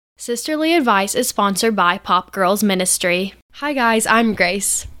Sisterly Advice is sponsored by Pop Girls Ministry. Hi guys, I'm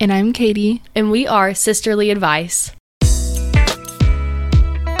Grace. And I'm Katie. And we are Sisterly Advice.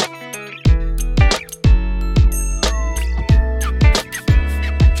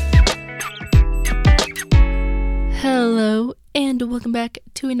 Hello, and welcome back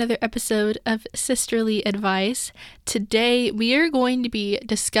to another episode of Sisterly Advice. Today, we are going to be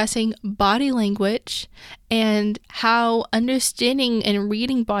discussing body language and how understanding and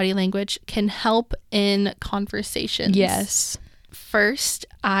reading body language can help in conversations. Yes. First,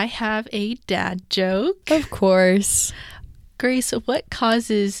 I have a dad joke. Of course. Grace, what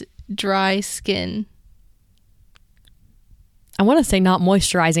causes dry skin? I want to say not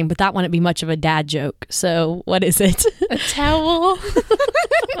moisturizing, but that wouldn't be much of a dad joke. So what is it? A towel.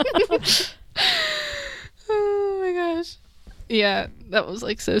 Oh my gosh. Yeah, that was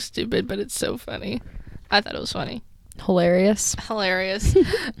like so stupid, but it's so funny. I thought it was funny. Hilarious.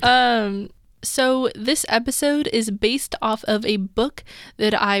 So this episode is based off of a book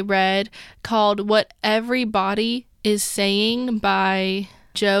that I read called What Everybody is Saying by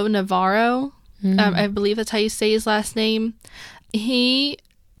Joe Navarro. I believe that's how you say his last name. He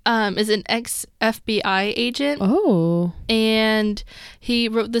is an ex-FBI agent. Oh. And he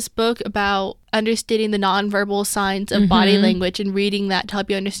wrote this book about understanding the nonverbal signs of body language and reading that to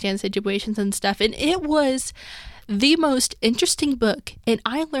help you understand situations and stuff. And it was the most interesting book, and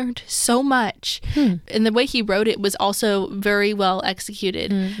I learned so much. And the way he wrote it was also very well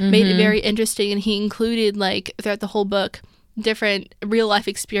executed. Made it very interesting, and he included, like, throughout the whole book, different real life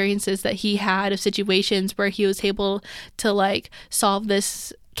experiences that he had of situations where he was able to, like, solve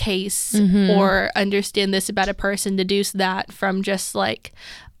this case or understand this about a person, deduce that from just, like,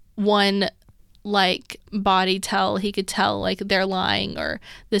 one, like, body tell. He could tell, like, they're lying or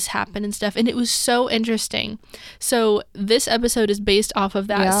this happened and stuff, and it was so interesting. So this episode is based off of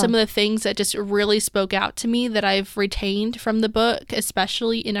that. Some of the things that just really spoke out to me that I've retained from the book,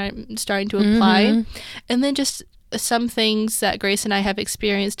 especially, and I'm starting to apply, and then just some things that Grace and I have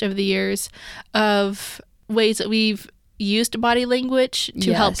experienced over the years of ways that we've used body language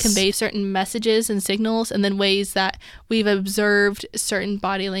to help convey certain messages and signals, and then ways that we've observed certain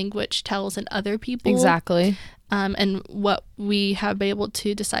body language tells in other people. Exactly. And what we have been able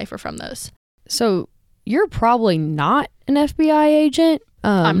to decipher from those. So you're probably not an FBI agent.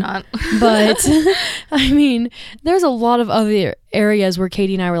 I'm not. But, I mean, there's a lot of other areas where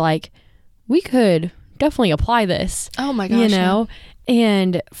Katie and I were like, we could definitely apply this. Oh my gosh. You know?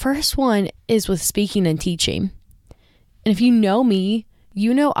 And first one is with speaking and teaching. And if you know me,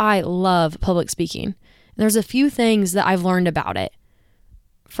 you know I love public speaking. And there's a few things that I've learned about it.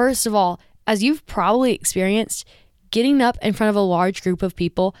 First of all, as you've probably experienced, getting up in front of a large group of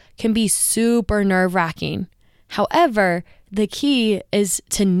people can be super nerve-wracking. However, the key is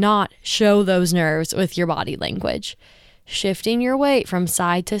to not show those nerves with your body language. Shifting your weight from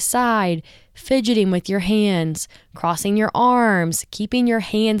side to side, fidgeting with your hands, crossing your arms, keeping your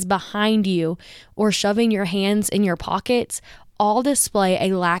hands behind you, or shoving your hands in your pockets all display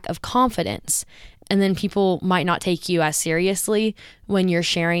a lack of confidence. And then people might not take you as seriously when you're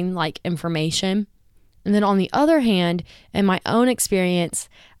sharing, like, information. And then on the other hand, in my own experience,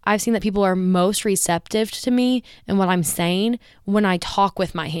 I've seen that people are most receptive to me and what I'm saying when I talk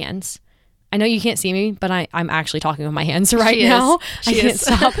with my hands. I know you can't see me, but I'm actually talking with my hands right now. I can't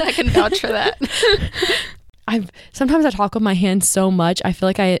stop. I can vouch for that. Sometimes I talk with my hands so much, I feel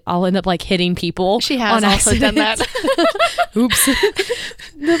like I'll end up, like, hitting people. She has also done that. Oops.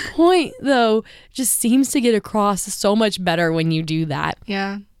 The point, though, just seems to get across so much better when you do that.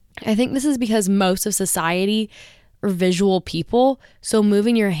 Yeah. I think this is because most of society are visual people, so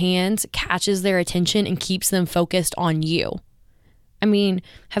moving your hands catches their attention and keeps them focused on you. I mean,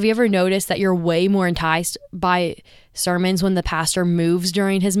 have you ever noticed that you're way more enticed by sermons when the pastor moves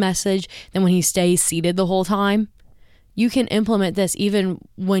during his message than when he stays seated the whole time? You can implement this even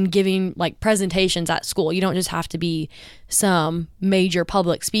when giving, like, presentations at school. You don't just have to be some major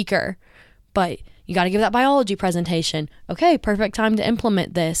public speaker, but you got to give that biology presentation. Okay, perfect time to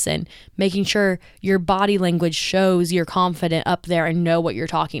implement this, and making sure your body language shows you're confident up there and know what you're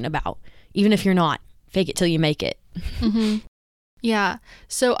talking about. Even if you're not, fake it till you make it. Yeah.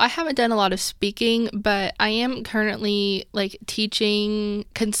 So I haven't done a lot of speaking, but I am currently, like, teaching,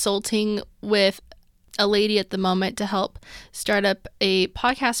 consulting with a lady at the moment to help start up a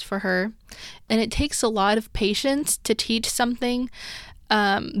podcast for her. And it takes a lot of patience to teach something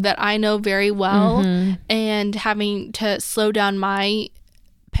that I know very well, and having to slow down my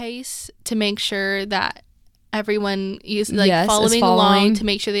pace to make sure that everyone is like following along to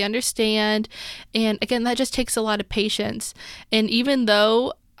make sure they understand. And again, that just takes a lot of patience. And even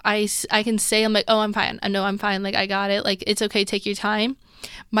though I can say, I'm like, oh, I'm fine. I know I'm fine. Like, I got it. Like, it's okay. Take your time.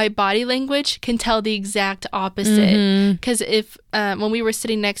 My body language can tell the exact opposite. Because if when we were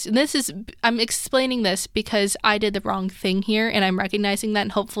sitting next, and I'm explaining this because I did the wrong thing here, and I'm recognizing that,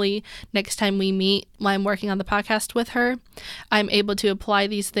 and hopefully next time we meet while I'm working on the podcast with her, I'm able to apply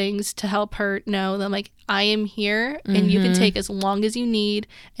these things to help her know that I'm like, I am here and you can take as long as you need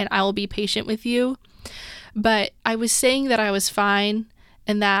and I will be patient with you. But I was saying that I was fine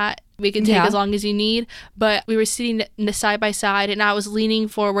and that we can take as long as you need, but we were sitting side by side and I was leaning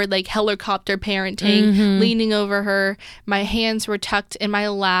forward like helicopter parenting, leaning over her. My hands were tucked in my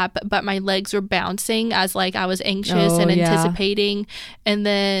lap, but my legs were bouncing as like I was anxious and anticipating. And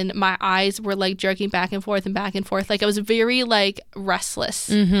then my eyes were like jerking back and forth and back and forth. Like I was very like restless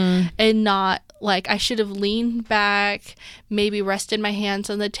and not like I should have leaned back, maybe rested my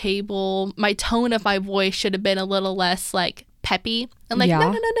hands on the table. My tone of my voice should have been a little less like peppy and like no,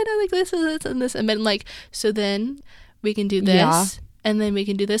 like this and this and then like, so then we can do this and then we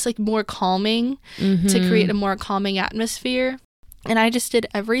can do this, like more calming to create a more calming atmosphere. And I just did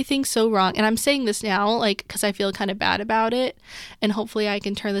everything so wrong, and I'm saying this now like because I feel kind of bad about it, and hopefully I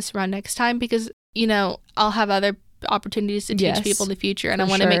can turn this around next time because, you know, I'll have other opportunities to teach people in the future, and I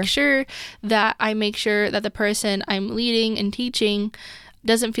want to make sure that the person I'm leading and teaching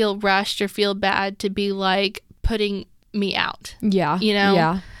doesn't feel rushed or feel bad to be like putting me out. You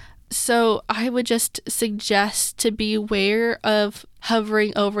know? So I would just suggest to be aware of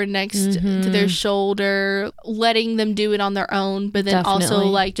hovering over next to their shoulder, letting them do it on their own, but then also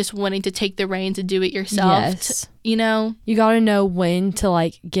like just wanting to take the reins and do it yourself. You know? You got to know when to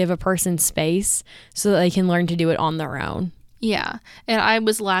like give a person space so that they can learn to do it on their own. Yeah. And I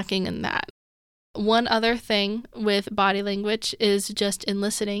was lacking in that. One other thing with body language is just in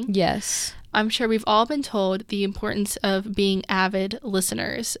listening. Yes. I'm sure we've all been told the importance of being avid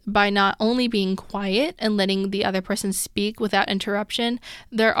listeners. By not only being quiet and letting the other person speak without interruption,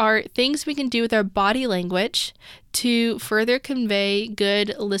 there are things we can do with our body language to further convey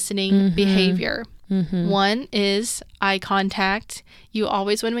good listening behavior. One is eye contact. You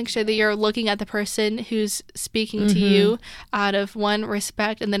always want to make sure that you're looking at the person who's speaking to you out of one,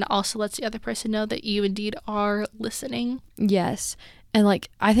 respect, and then also lets the other person know that you indeed are listening. Yes. And like,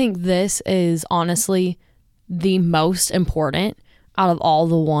 I think this is honestly the most important out of all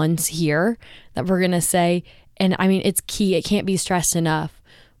the ones here that we're going to say. And I mean, it's key. It can't be stressed enough.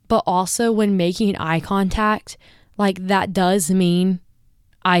 But also when making eye contact, like that does mean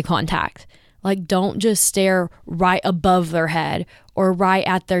eye contact. Like, don't just stare right above their head or right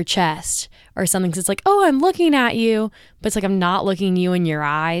at their chest or something. 'Cause it's like, oh, I'm looking at you. But it's like, I'm not looking you in your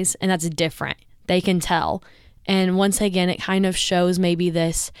eyes. And that's different. They can tell. And once again, it kind of shows maybe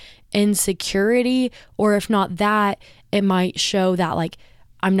this insecurity, or if not that, it might show that like,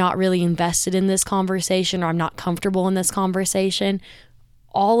 I'm not really invested in this conversation, or I'm not comfortable in this conversation,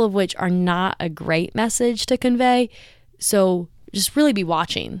 all of which are not a great message to convey. So just really be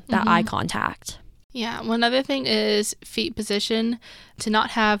watching that eye contact. Yeah. One other thing is feet position, to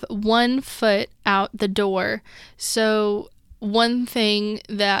not have one foot out the door. So one thing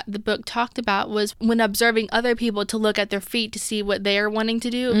that the book talked about was when observing other people to look at their feet to see what they're wanting to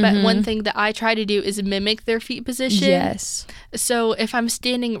do. But one thing that I try to do is mimic their feet position. Yes. So if I'm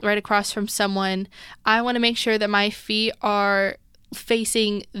standing right across from someone, I want to make sure that my feet are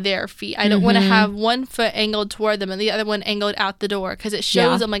facing their feet. I don't want to have one foot angled toward them and the other one angled out the door, because it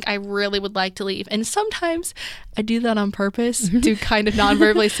shows them like I really would like to leave. And sometimes I do that on purpose to kind of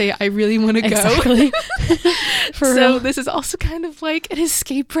non-verbally say I really want to go. Exactly. So real. This is also kind of like an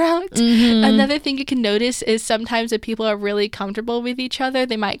escape route. Another thing you can notice is sometimes if people are really comfortable with each other,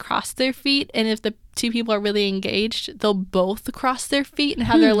 they might cross their feet, and if the two people are really engaged, they'll both cross their feet and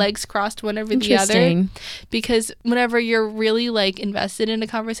have their legs crossed one over the other. Because whenever you're really like invested in a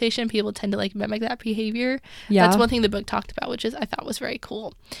conversation, people tend to like mimic that behavior. That's one thing the book talked about, which is I thought was very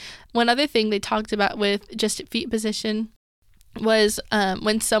cool. One other thing they talked about with just feet position was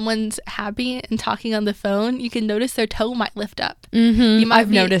when someone's happy and talking on the phone, you can notice their toe might lift up. I've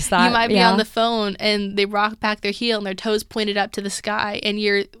noticed that. You might be on the phone and they rock back their heel and their toes pointed up to the sky, and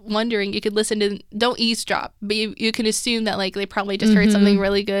you're wondering, you could listen to, don't eavesdrop, but you can assume that like they probably just heard something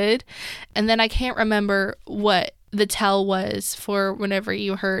really good. And then I can't remember what the tell was for whenever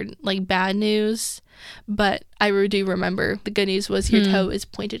you heard like bad news, but I do remember the good news was your toe is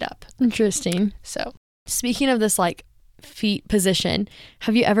pointed up. Interesting. So speaking of this like feet position,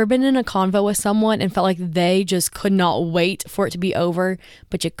 have you ever been in a convo with someone and felt like they just could not wait for it to be over,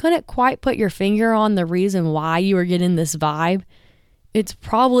 but you couldn't quite put your finger on the reason why you were getting this vibe? it's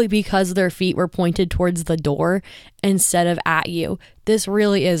probably because their feet were pointed towards the door instead of at you. This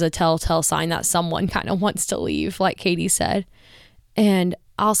really is a telltale sign that someone kind of wants to leave, like Katie said. And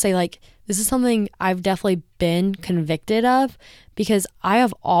I'll say, like, this is something I've definitely been convicted of because I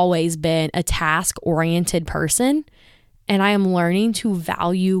have always been a task-oriented person, and I am learning to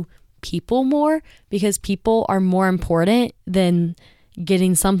value people more because people are more important than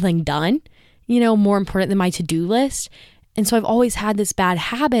getting something done, more important than my to-do list. And so I've always had this bad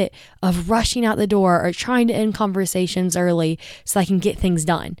habit of rushing out the door or trying to end conversations early so I can get things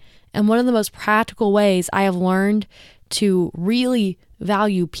done. And one of the most practical ways I have learned to really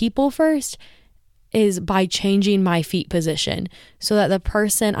value people first is by changing my feet position so that the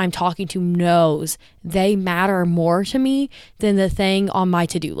person I'm talking to knows they matter more to me than the thing on my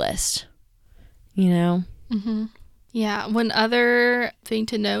to-do list. Mm-hmm. Yeah. One other thing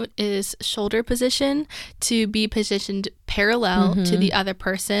to note is shoulder position, to be positioned parallel to the other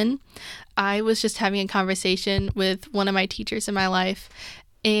person. I was just having a conversation with one of my teachers in my life,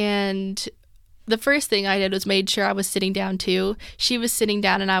 and the first thing I did was made sure I was sitting down too. She was sitting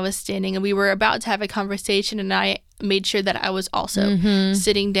down and I was standing, and we were about to have a conversation, and I made sure that I was also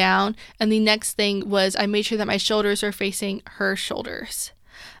sitting down. And the next thing was I made sure that my shoulders were facing her shoulders,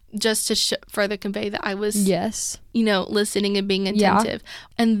 just to further convey that I was, listening and being attentive.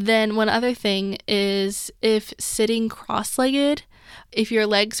 Yeah. And then one other thing is, if sitting cross-legged, if your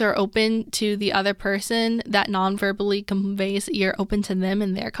legs are open to the other person, that non-verbally conveys that you're open to them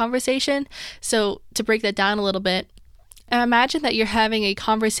in their conversation. So to break that down a little bit, imagine that you're having a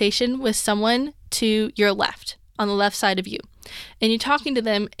conversation with someone to your left, on the left side of you, and you're talking to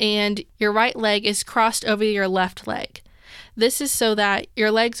them and your right leg is crossed over your left leg. This is so that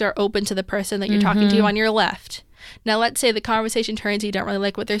your legs are open to the person that you're talking to on your left. Now, let's say the conversation turns, you don't really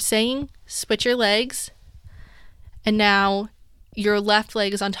like what they're saying, switch your legs, and now your left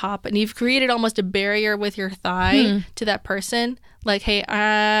leg is on top, and you've created almost a barrier with your thigh to that person. Like, hey,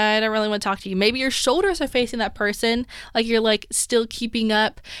 I don't really want to talk to you. Maybe your shoulders are facing that person. Like, you're like still keeping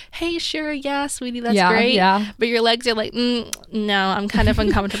up. Hey, sure, yeah, sweetie, that's great. Yeah. But your legs are like, no, I'm kind of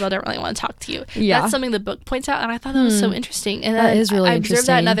uncomfortable. I don't really want to talk to you. Yeah. That's something the book points out, and I thought that was so interesting. And that is really I interesting. observed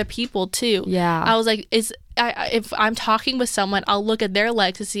that in other people too. Yeah. I was like, if I'm talking with someone, I'll look at their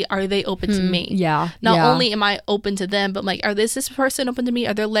legs to see, are they open to me? Yeah. Not only am I open to them, but like, is this person open to me?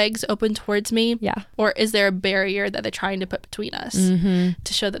 Are their legs open towards me? Yeah. Or is there a barrier that they're trying to put between us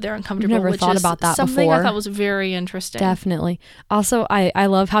to show that they're uncomfortable? I've never thought about that something before. I thought was very interesting. Definitely. Also, I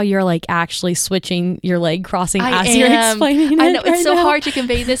love how you're like actually switching your leg crossing as you're explaining it. I know, it's so now. hard to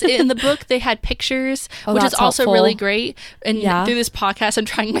convey this. In the book, they had pictures, which is also helpful. really great. And through this podcast, I'm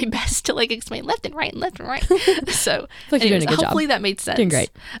trying my best to like explain left and right and left and right. So like anyways, hopefully that made sense. Doing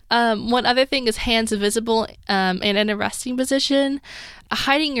great. One other thing is hands visible and in a resting position.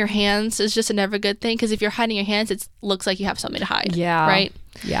 Hiding your hands is just a never good thing, because if you're hiding your hands, it looks like you have something to hide. Yeah. Right?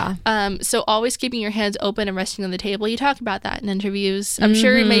 Yeah. So always keeping your hands open and resting on the table. You talk about that in interviews. I'm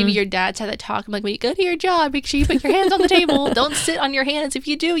sure maybe your dad's had that talk. I'm like, when you go to your job, make sure you put your hands on the table. Don't sit on your hands. If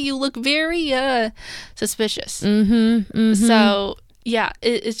you do, you look very suspicious. So yeah,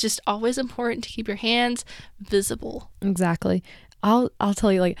 it's just always important to keep your hands visible. Exactly. I'll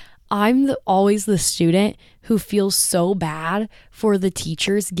tell you, like, I'm always the student who feels so bad for the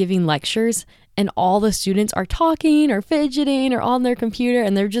teachers giving lectures, and all the students are talking or fidgeting or on their computer,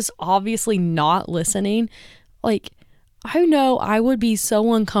 and they're just obviously not listening. Like, I know I would be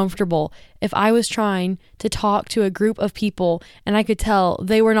so uncomfortable if I was trying to talk to a group of people and I could tell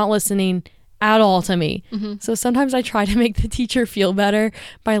they were not listening at all to me. So sometimes I try to make the teacher feel better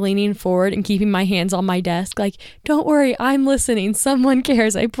by leaning forward and keeping my hands on my desk. Like, don't worry, I'm listening. Someone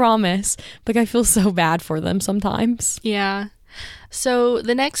cares, I promise. Like, I feel so bad for them sometimes. Yeah. So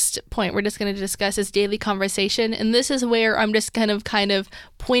the next point we're just going to discuss is daily conversation. And this is where I'm just kind of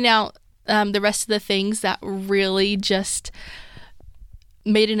point out the rest of the things that really just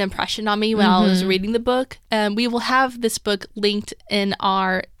made an impression on me when I was reading the book. We will have this book linked in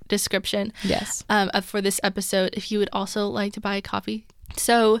our description for this episode if you would also like to buy a copy.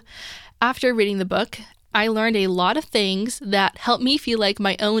 So after reading the book, I learned a lot of things that helped me feel like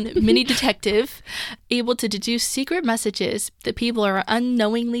my own mini detective, able to deduce secret messages that people are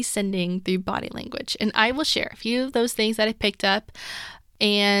unknowingly sending through body language. And I will share a few of those things that I picked up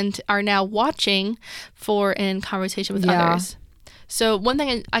and are now watching for in conversation with others. So one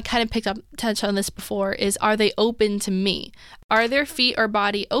thing I kind of touched on this before is, are they open to me? Are their feet or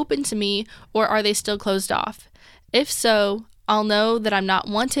body open to me, or are they still closed off? If so, I'll know that I'm not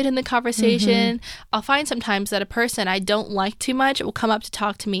wanted in the conversation. I'll find sometimes that a person I don't like too much will come up to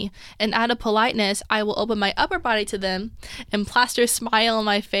talk to me. And out of politeness, I will open my upper body to them and plaster a smile on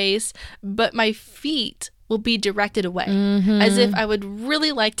my face, but my feet will be directed away as if I would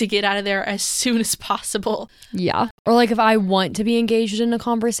really like to get out of there as soon as possible. Yeah. Or like if I want to be engaged in a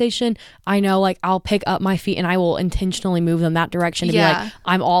conversation, I know like I'll pick up my feet and I will intentionally move them that direction to be like,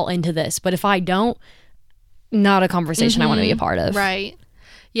 I'm all into this. But if I don't, not a conversation I want to be a part of. Right.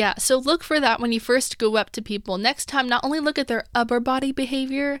 Yeah, so look for that when you first go up to people. Next time, not only look at their upper body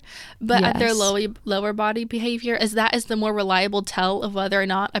behavior, but at their lower body behavior, as that is the more reliable tell of whether or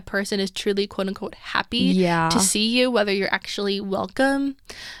not a person is truly, quote unquote, happy to see you, whether you're actually welcome.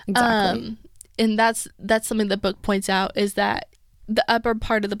 Exactly. And that's something the book points out, is that the upper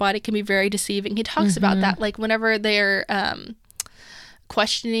part of the body can be very deceiving. He talks about that, like whenever they're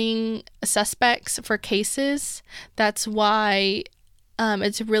questioning suspects for cases, that's why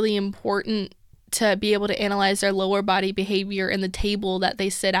it's really important to be able to analyze their lower body behavior, and the table that they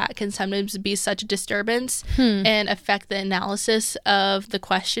sit at can sometimes be such a disturbance and affect the analysis of the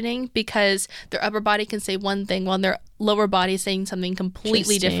questioning, because their upper body can say one thing while their lower body is saying something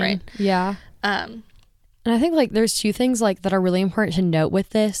completely different. Yeah. And I think like there's two things like that are really important to note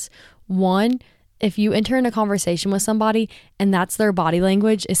with this. One, if you enter in a conversation with somebody and that's their body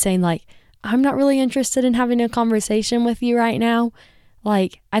language is saying like, I'm not really interested in having a conversation with you right now.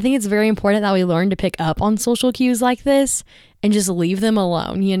 Like, I think it's very important that we learn to pick up on social cues like this and just leave them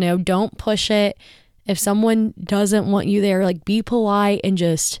alone. You know, don't push it. If someone doesn't want you there, like be polite and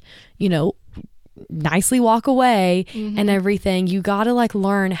just, you know, nicely walk away and everything. You got to like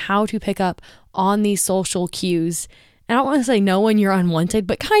learn how to pick up on these social cues. And I don't want to say know when you're unwanted,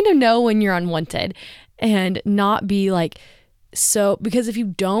 but kind of know when you're unwanted and not be like, so, because if you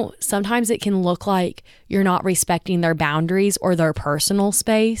don't, sometimes it can look like you're not respecting their boundaries or their personal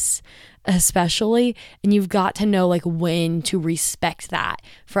space, especially. And you've got to know like when to respect that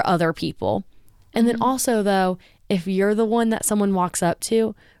for other people. And then also though, if you're the one that someone walks up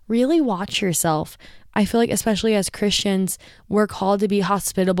to, really watch yourself. I feel like especially as Christians, we're called to be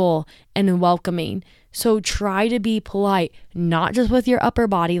hospitable and welcoming. So try to be polite, not just with your upper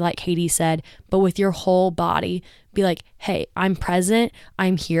body, like Katie said, but with your whole body. Be like, hey, I'm present.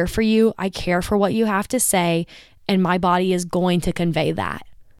 I'm here for you. I care for what you have to say. And my body is going to convey that.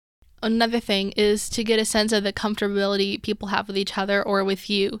 Another thing is to get a sense of the comfortability people have with each other or with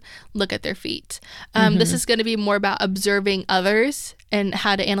you. Look at their feet. This is going to be more about observing others and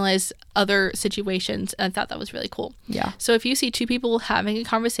how to analyze other situations. I thought that was really cool. Yeah. So if you see two people having a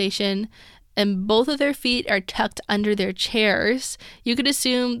conversation and both of their feet are tucked under their chairs, you could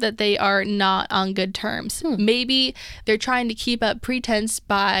assume that they are not on good terms. Maybe they're trying to keep up pretense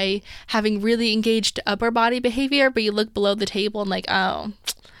by having really engaged upper body behavior, but you look below the table and like, oh,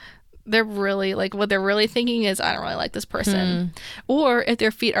 they're really like, what they're really thinking is, I don't really like this person. Or if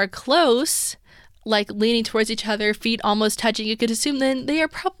their feet are close, like leaning towards each other, feet almost touching, you could assume then they are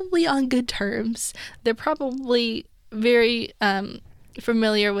probably on good terms. They're probably very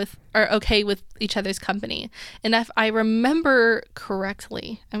familiar with or okay with each other's company. And if I remember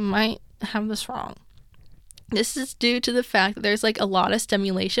correctly, I might have this wrong. This is due to the fact that there's like a lot of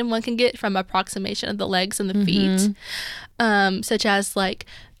stimulation one can get from approximation of the legs and the feet, such as like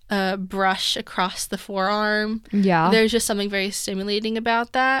a brush across the forearm. Yeah. There's just something very stimulating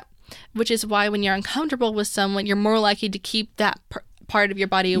about that, which is why when you're uncomfortable with someone, you're more likely to keep that part of your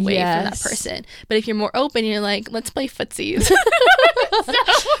body away from that person. But if you're more open, you're like, let's play footsies.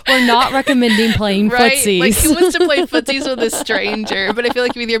 We're not recommending playing footsies. Like, who wants to play footsies with a stranger? But I feel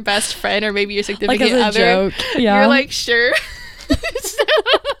like with your best friend or maybe your significant like as a other, joke. Yeah. You're like, sure.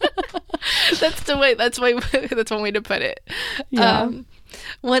 That's one way to put it. Yeah.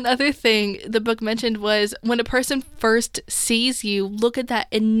 One other thing the book mentioned was when a person first sees you, look at that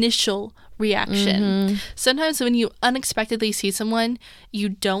initial reaction. Sometimes when you unexpectedly see someone you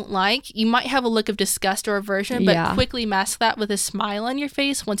don't like, you might have a look of disgust or aversion, but quickly mask that with a smile on your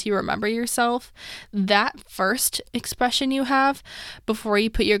face once you remember yourself. That first expression you have before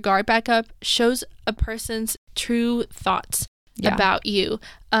you put your guard back up shows a person's true thoughts about you.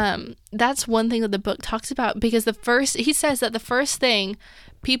 That's one thing that the book talks about, because he says that the first thing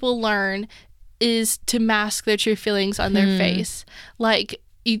people learn is to mask their true feelings on their face. Like,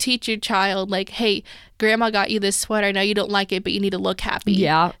 you teach your child, like, hey, grandma got you this sweater. I know you don't like it, but you need to look happy.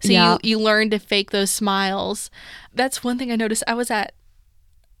 Yeah. So you learn to fake those smiles. That's one thing I noticed. I was at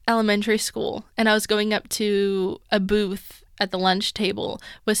elementary school and I was going up to a booth at the lunch table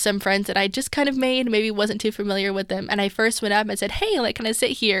with some friends that I just kind of made, maybe wasn't too familiar with them. And I first went up and said, hey, like, can I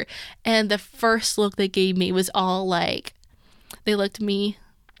sit here? And the first look they gave me was all like, they looked me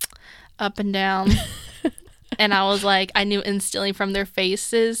up and down. And I was like, I knew instantly from their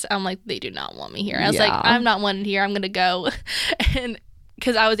faces, I'm like, they do not want me here. I was like, I'm not wanted here. I'm going to go. And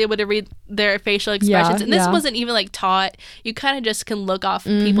because I was able to read their facial expressions. And this wasn't even like taught. You kind of just can look off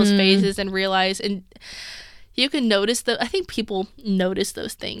people's faces and realize, and you can notice I think people notice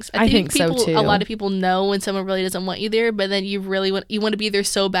those things. I think people, so too. A lot of people know when someone really doesn't want you there, but then you want to be there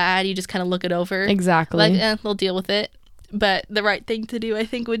so bad, you just kind of look it over. Exactly. Like, they'll deal with it. But the right thing to do, I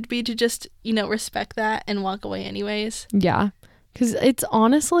think, would be to just, respect that and walk away anyways. Yeah. Because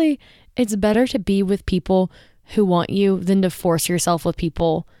it's better to be with people who want you than to force yourself with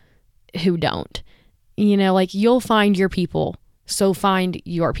people who don't. Like, you'll find your people, so find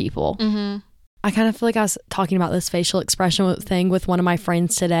your people. Mm-hmm. I kind of feel like I was talking about this facial expression thing with one of my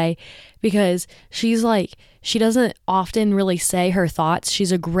friends today, because she's like, she doesn't often really say her thoughts.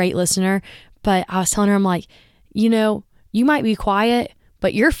 She's a great listener. But I was telling her, I'm like, you might be quiet,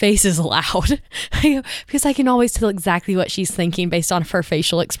 but your face is loud. Because I can always tell exactly what she's thinking based on her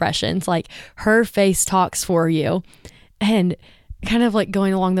facial expressions. Like, her face talks for you. And kind of like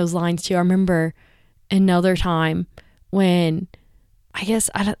going along those lines too, I remember another time when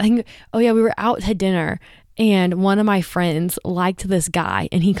we were out to dinner, and one of my friends liked this guy,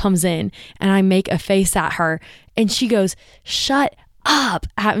 and he comes in and I make a face at her and she goes, "Shut up,"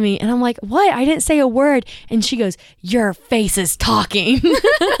 at me. And I'm like, "What? I didn't say a word." And she goes, "Your face is talking."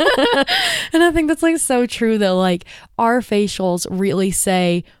 And I think that's like so true though. Like, our facials really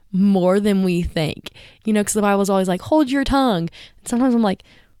say more than we think, because the Bible's always like, hold your tongue. And sometimes I'm like,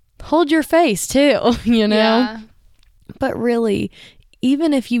 hold your face too, Yeah. But really,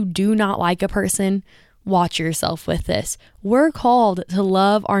 even if you do not like a person, watch yourself with this. We're called to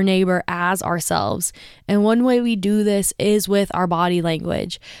love our neighbor as ourselves. And one way we do this is with our body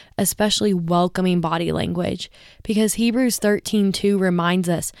language, especially welcoming body language. Because Hebrews 13:2 reminds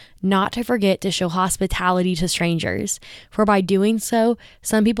us not to forget to show hospitality to strangers. For by doing so,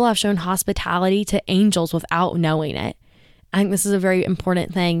 some people have shown hospitality to angels without knowing it. I think this is a very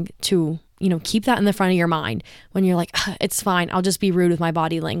important thing to, keep that in the front of your mind when you're like, it's fine, I'll just be rude with my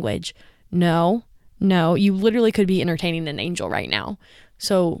body language. No, you literally could be entertaining an angel right now.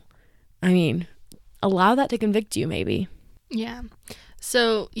 So, allow that to convict you maybe. Yeah.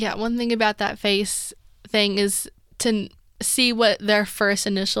 So, one thing about that face thing is to see what their first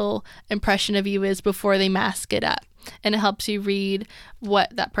initial impression of you is before they mask it up. And it helps you read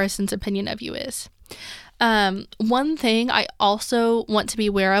what that person's opinion of you is. One thing I also want to be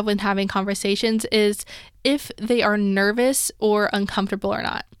aware of when having conversations is if they are nervous or uncomfortable or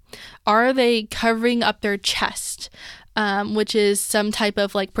not. Are they covering up their chest, which is some type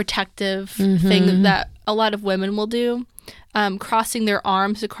of like protective thing that a lot of women will do, crossing their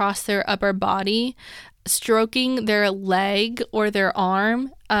arms across their upper body, stroking their leg or their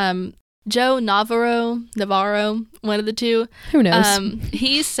arm. Joe Navarro, one of the two. Who knows?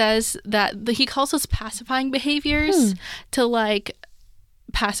 He says that he calls those pacifying behaviors to like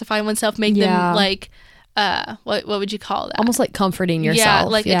pacify oneself, make them like, what would you call that? Almost like comforting yourself. Yeah,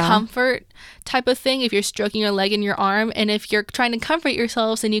 like a comfort type of thing if you're stroking your leg and your arm. And if you're trying to comfort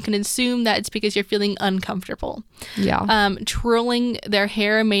yourselves, then you can assume that it's because you're feeling uncomfortable. Yeah. Twirling their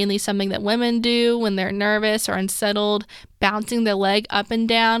hair, mainly something that women do when they're nervous or unsettled. Bouncing their leg up and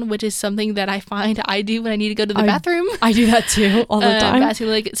down, which is something that I find I do when I need to go to the bathroom. I do that too all the time. Bouncing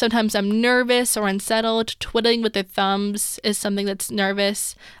the leg. Sometimes I'm nervous or unsettled. Twiddling with their thumbs is something that's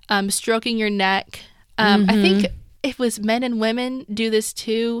nervous. Stroking your neck. I think it was men and women do this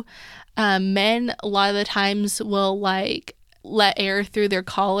too. Men a lot of the times will like let air through their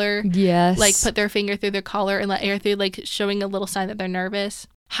collar. Yes. Like put their finger through their collar and let air through, like showing a little sign that they're nervous.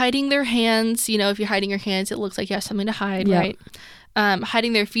 Hiding their hands. If you're hiding your hands, it looks like you have something to hide, right?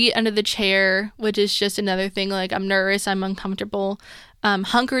 Hiding their feet under the chair, which is just another thing. Like, I'm nervous, I'm uncomfortable.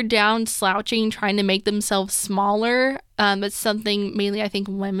 Hunkered down, slouching, trying to make themselves smaller. That's something mainly I think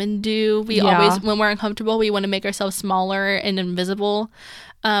women do. We always, when we're uncomfortable, we want to make ourselves smaller and invisible.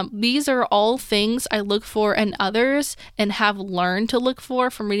 These are all things I look for in others and have learned to look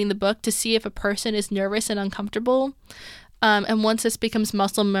for from reading the book to see if a person is nervous and uncomfortable. And once this becomes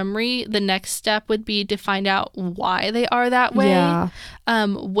muscle memory, the next step would be to find out why they are that way. Yeah.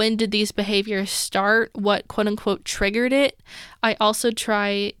 When did these behaviors start? What quote unquote triggered it? I also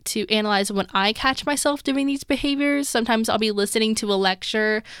try to analyze when I catch myself doing these behaviors. Sometimes I'll be listening to a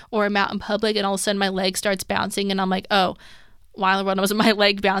lecture or I'm out in public and all of a sudden my leg starts bouncing and I'm like, oh, while when was my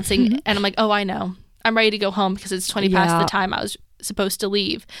leg bouncing? And I'm like, oh, I know. I'm ready to go home because it's 20 past the time I was supposed to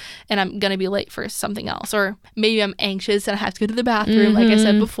leave and I'm going to be late for something else. Or maybe I'm anxious and I have to go to the bathroom, like I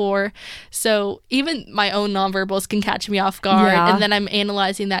said before. So even my own nonverbals can catch me off guard. Yeah. And then I'm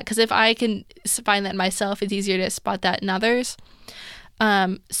analyzing that, because if I can find that in myself, it's easier to spot that in others.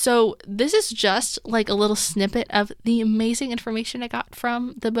 So this is just like a little snippet of the amazing information I got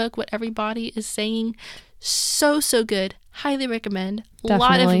from the book, What Everybody Is Saying. So good. Highly recommend. Definitely. A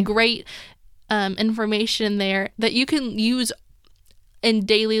lot of great information there that you can use in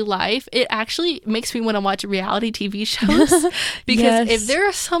daily life. It actually makes me want to watch reality TV shows because if there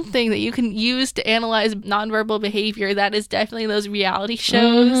is something that you can use to analyze nonverbal behavior, that is definitely those reality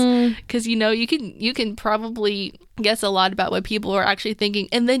shows, because you can probably guess a lot about what people are actually thinking,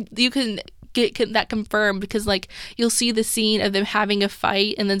 and then you can get that confirmed, because like you'll see the scene of them having a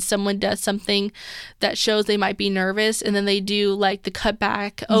fight and then someone does something that shows they might be nervous, and then they do like the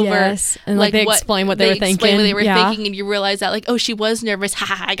cutback over and like they explain what they were thinking. Explain what they were thinking, and you realize that like, oh, she was nervous.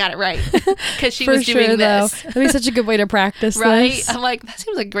 Ha, I got it right, because she was doing this. That'd be such a good way to practice, right? this. I'm like, that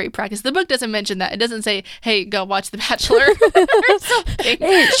seems like great practice. The book doesn't mention that. It doesn't say, hey, go watch The Bachelor or something.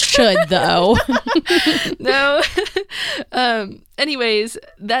 It should though. No. Anyways,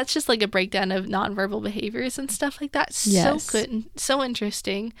 that's just like a breakdown of nonverbal behaviors and stuff like that. Yes. So good and so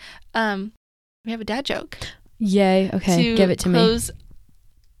interesting. We have a dad joke. Yay. Okay, give it to me. To close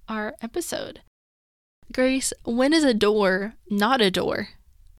our episode. Grace, when is a door not a door?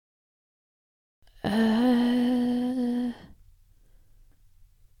 I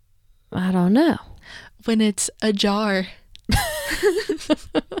don't know. When it's ajar.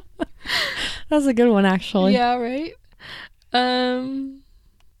 That's a good one, actually. Yeah, right? Oh,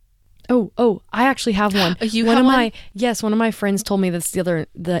 I actually have one. You have one? One of my friends told me this the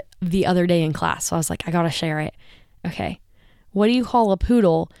other day in class. So I was like, I gotta share it. Okay. What do you call a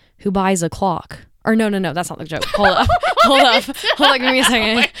poodle who buys a clock? Or no, that's not the joke. Hold up, give me a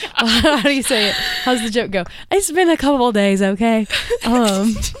second. How do you say it? How's the joke go? It's been a couple of days, okay?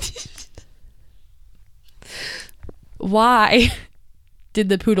 Why did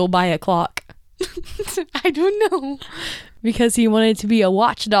the poodle buy a clock? I don't know. Because he wanted to be a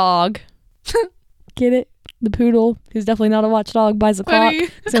watchdog. Get it? The poodle, who's definitely not a watchdog, buys a clock.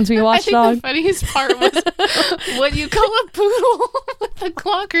 Since we a watchdog. I think the funniest part was what you call a poodle with a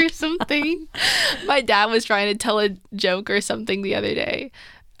clock or something. My dad was trying to tell a joke or something the other day.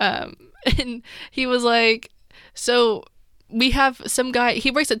 And he was like, so we have some guy,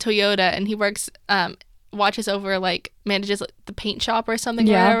 he works at Toyota, and he watches over, like, manages like, the paint shop or something.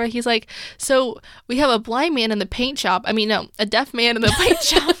 Yeah. Or whatever. He's like, so we have a blind man in the paint shop. I mean, no, a deaf man in the paint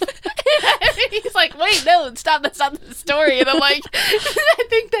shop. He's like, wait, no, stop. That's not the story. And I'm like, I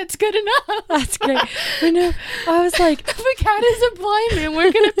think that's good enough. That's great. I know. I was like, the cat is a blind man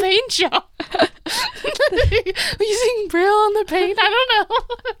working a paint shop. Using Braille on the paint. I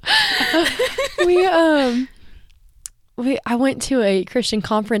don't know. I went to a Christian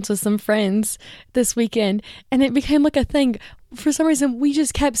conference with some friends this weekend, and it became like a thing. For some reason, we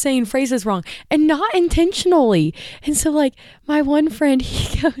just kept saying phrases wrong, and not intentionally. And so, like, my one friend,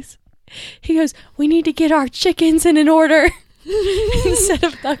 he goes, we need to get our chickens in an order instead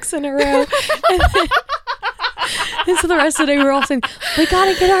of ducks in a row. And so the rest of the day, we were all saying, we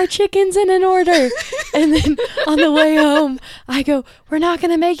gotta get our chickens in an order. And then on the way home, I go, we're not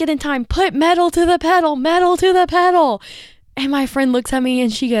gonna make it in time. Put metal to the pedal, metal to the pedal. And my friend looks at me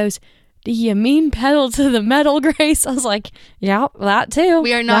and she goes, do you mean pedal to the metal, Grace? I was like, yeah, that too.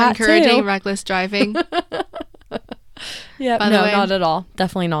 We are not encouraging reckless driving. Yeah, no, not at all.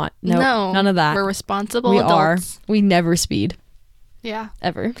 Definitely not. No, none of that. We're responsible adults. We never speed. Yeah.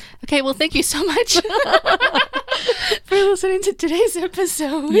 Ever. Okay, well, thank you so much for listening to today's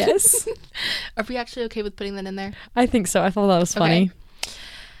episode. Yes. Are we actually okay with putting that in there? I think so. I thought that was funny. Okay.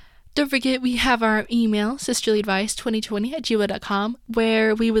 Don't forget, we have our email, sisterlyadvice2020@gmail.com,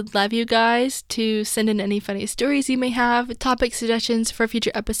 where we would love you guys to send in any funny stories you may have, topic suggestions for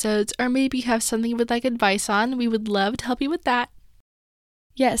future episodes, or maybe you have something you would like advice on. We would love to help you with that.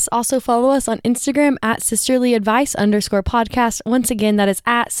 Yes, also follow us on Instagram at sisterlyadvice_podcast. Once again, that is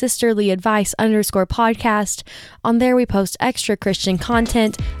at sisterlyadvice_podcast. On there, we post extra Christian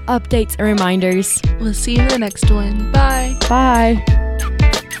content, updates, and reminders. We'll see you in the next one. Bye. Bye.